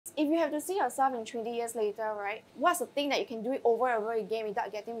If you have to see yourself in 20 years later, right, what's the thing that you can do it over and over again without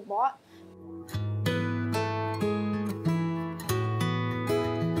getting bored?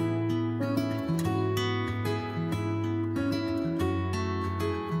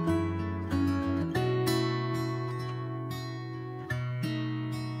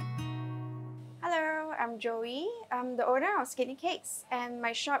 Hello, I'm Joey. I'm the owner of Skinny Cakes, and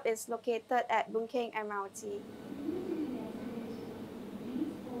my shop is located at Boon Keng MRT.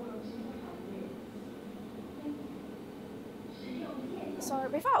 So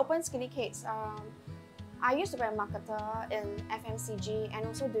before I opened Skinny Cakes, I used to be a marketer in FMCG and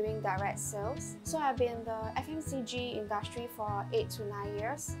also doing direct sales. So I've been in the FMCG industry for 8 to 9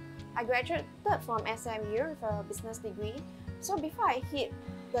 years. I graduated from SMU with a business degree. So before I hit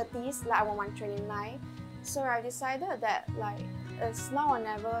the 30s, like I was 129, so I decided that it's now or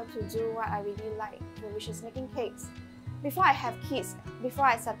never to do what I really like, which is making cakes. Before I have kids, before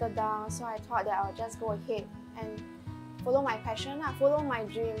I settle down, so I thought that I'll just go ahead and follow my passion, follow my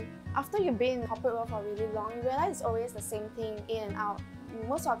dream. After you've been in the corporate world for really long, you realize it's always the same thing in and out.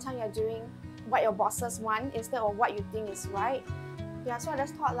 Most of the time you're doing what your bosses want instead of what you think is right. Yeah, so I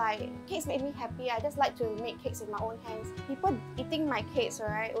just thought cakes make me happy. I just like to make cakes with my own hands. People eating my cakes,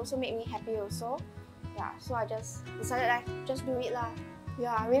 right, also make me happy also. Yeah, so I just decided just do it lah.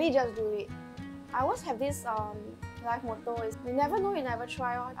 Yeah, really just do it. I always have this life motto is you never know, you never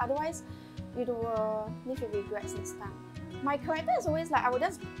try. Otherwise, you will live with regrets next time. My character is always I will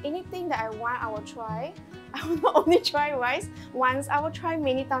just, anything that I want, I will try. I will not only try once, I will try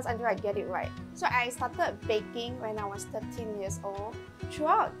many times until I get it right. So I started baking when I was 13 years old.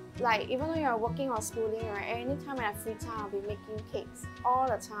 Throughout, even though you're working or schooling, right, anytime I have free time, I'll be making cakes all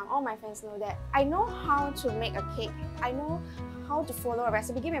the time. All my friends know that. I know how to make a cake. I know how to follow a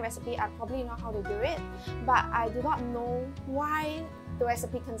recipe. Give me a recipe, I probably know how to do it, but I do not know why the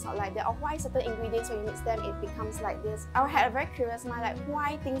recipe turns out like that, or why certain ingredients, when you mix them, it becomes like this. I had a very curious mind,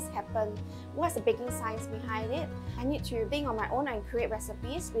 why things happen, what's the baking science behind it. I need to think on my own and create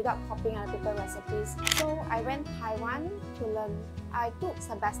recipes without copying other people's recipes. So I went to Taiwan to learn. I took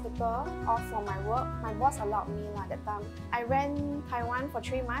sabbatical off from my work. My boss allowed me at that time. I went Taiwan for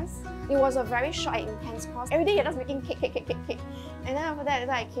 3 months. It was a very short and intense course. Every day you're just making cake. And then after that,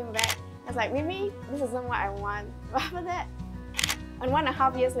 I came back. I was like, maybe this isn't what I want. But after that, and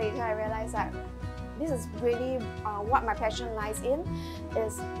 1.5 years later, I realized that this is really what my passion lies in,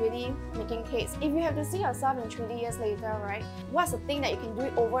 is really making cakes. If you have to see yourself in 20 years later, right, what's the thing that you can do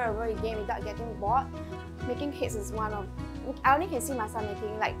it over and over again without getting bored? Making cakes is one of, I only can see myself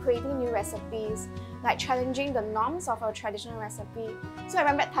making, creating new recipes, challenging the norms of a traditional recipe. So I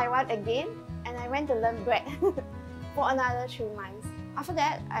went back to Taiwan again, and I went to learn bread for another 3 months. After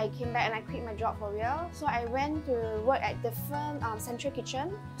that, I came back and I quit my job for real. So I went to work at different central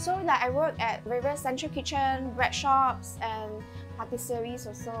kitchen. So I worked at various central kitchen, bread shops, and patisseries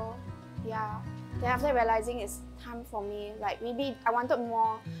also. Yeah. Then after realizing it's time for me, maybe I wanted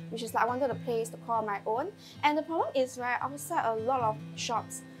more, which is I wanted a place to call my own. And the problem is, right, outside a lot of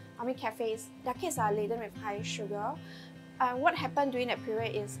shops, cafes, their cakes are laden with high sugar. What happened during that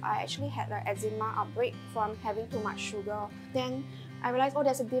period is I actually had an eczema outbreak from having too much sugar. Then I realized,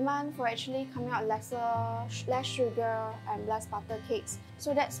 there's a demand for actually coming out less sugar and less butter cakes.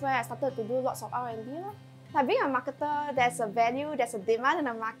 So that's where I started to do lots of R&D. Being a marketer, there's a value, there's a demand in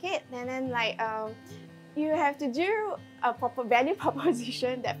the market, and then you have to do a proper value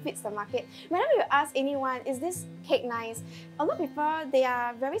proposition that fits the market. Whenever you ask anyone, is this cake nice? A lot of people, they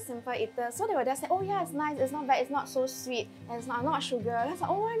are very simple eaters, so they will just say, oh yeah, it's nice, it's not bad, it's not so sweet, and it's not much sugar. And it's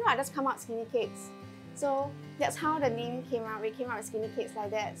like, oh, why not? I just come out Skinny Cakes. So that's how the name came out. We came out with Skinny Cakes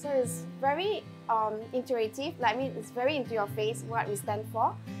like that. So it's very intuitive. It's very into your face what we stand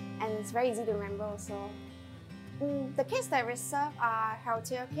for, and it's very easy to remember also. The cakes that we serve are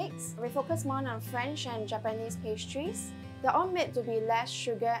healthier cakes. We focus more on French and Japanese pastries. They're all made to be less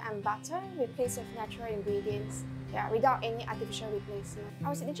sugar and butter, replaced with natural ingredients. Yeah, without any artificial replacement.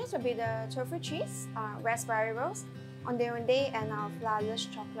 Our signatures will be the tofu cheese, raspberry rolls, onde-onde, and our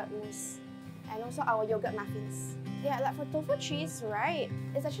flourless chocolate mousse. And also our yogurt muffins. Yeah, for tofu cheese, right,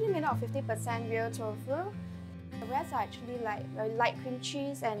 it's actually made out of 50% real tofu. The rest are actually light cream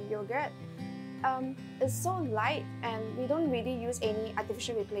cheese and yogurt. It's so light, and we don't really use any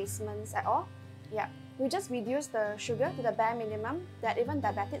artificial replacements at all. Yeah, we just reduce the sugar to the bare minimum that even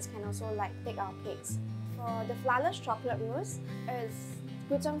diabetics can also take our cakes. For the flourless chocolate mousse, it's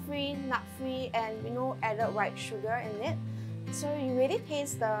gluten-free, nut-free, and no added white sugar in it. So you really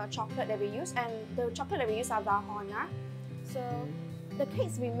taste the chocolate that we use, and the chocolate that we use are Valhona. So the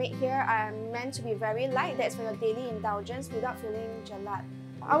cakes we make here are meant to be very light, that's for your daily indulgence without feeling gelad.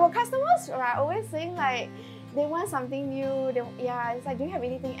 Our customers are always saying like, they want something new. It's like, do you have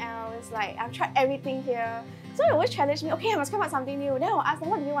anything else? Like, I've tried everything here. So they always challenge me, okay, I must come up with something new. Then I'll ask them,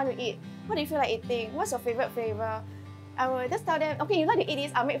 what do you want to eat? What do you feel like eating? What's your favorite flavor? I will just tell them, okay, you like to eat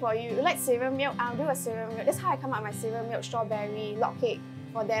this, I'll make for you. You like cereal milk, I'll do a cereal milk. That's how I come up with my cereal milk strawberry log cake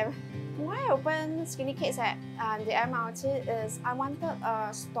for them. Why I opened Skinny Cakes at the MRT is I wanted a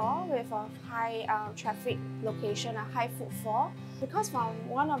store with a high traffic location, a high footfall. Because from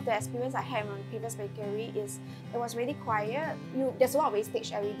one of the experience I had in my previous bakery is it was really quiet. There's a lot of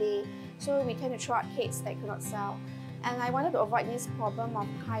wastage every day, so we tend to throw out cakes that could not sell. And I wanted to avoid this problem of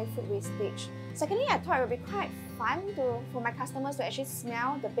high food wastage. Secondly, I thought it would be quite fun for my customers to actually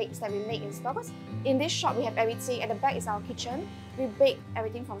smell the bakes that we make in store. Because in this shop, we have everything. At the back is our kitchen. We bake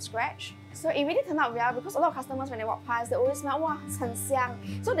everything from scratch. So it really turned out well because a lot of customers, when they walk past, they always smell, wow, 很香.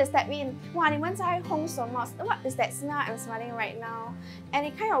 So they step in, wow, 你们在烘什么? What is that smell I'm smelling right now? And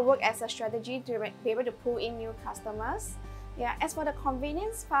it kind of worked as a strategy to be able to pull in new customers. Yeah, as for the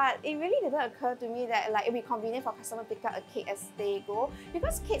convenience part, it really didn't occur to me that like it would be convenient for customers to pick up a cake as they go,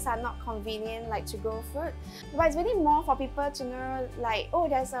 because cakes are not convenient like to-go food. But it's really more for people to know like, oh,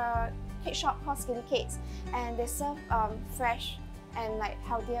 there's a cake shop called Skinny Cakes and they serve fresh and like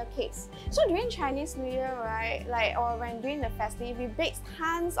healthier cakes. So during Chinese New Year, right, like or when during the festive, we bake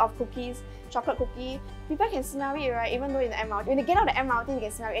tons of cookies, chocolate cookie. People can smell it, right? Even though in the MRT, when they get out of the MRT, you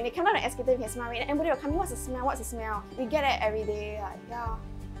can smell it. And they come down the escalator, you can smell it. And everybody will come, what's the smell? What's the smell? We get it every day, like, yeah.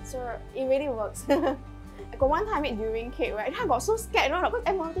 So it really works. I got one time I made durian cake, right? And I got so scared, because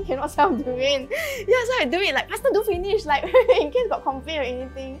MRT cannot sell durian. Yeah, so I do it like, faster, do finish, like in case got complaint or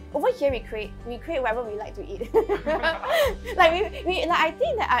anything. Over here we create whatever we like to eat. Like I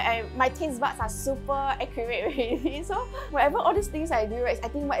think that my taste buds are super accurate already. So whatever all these things I do, right, I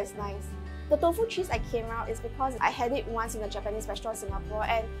think what is nice. The tofu cheese I came out is because I had it once in a Japanese restaurant in Singapore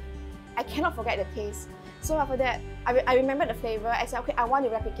and I cannot forget the taste. So after that, I remember the flavor. I said, okay, I want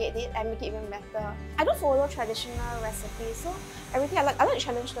to replicate it and make it even better. I don't follow traditional recipes, so everything I like to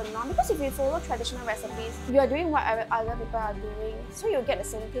challenge the norm, because if you follow traditional recipes, you are doing what other people are doing, so you'll get the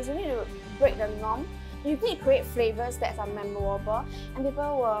same taste. You need to break the norm. You need to create flavors that are memorable, and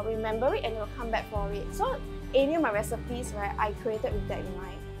people will remember it and they'll come back for it. So any of my recipes, right, I created with that in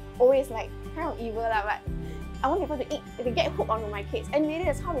mind. Always like kind of evil, but I want people to eat, to get hooked onto my cakes, and really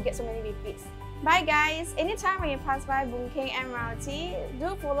that's how we get so many repeats. Bye guys! Anytime when you pass by Boon Keng MRT,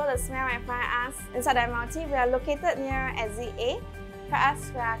 do follow the smell and find us inside the MRT. We are located near Exit A. For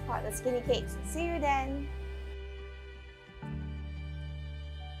us, we are called the Skinny Cakes. See you then!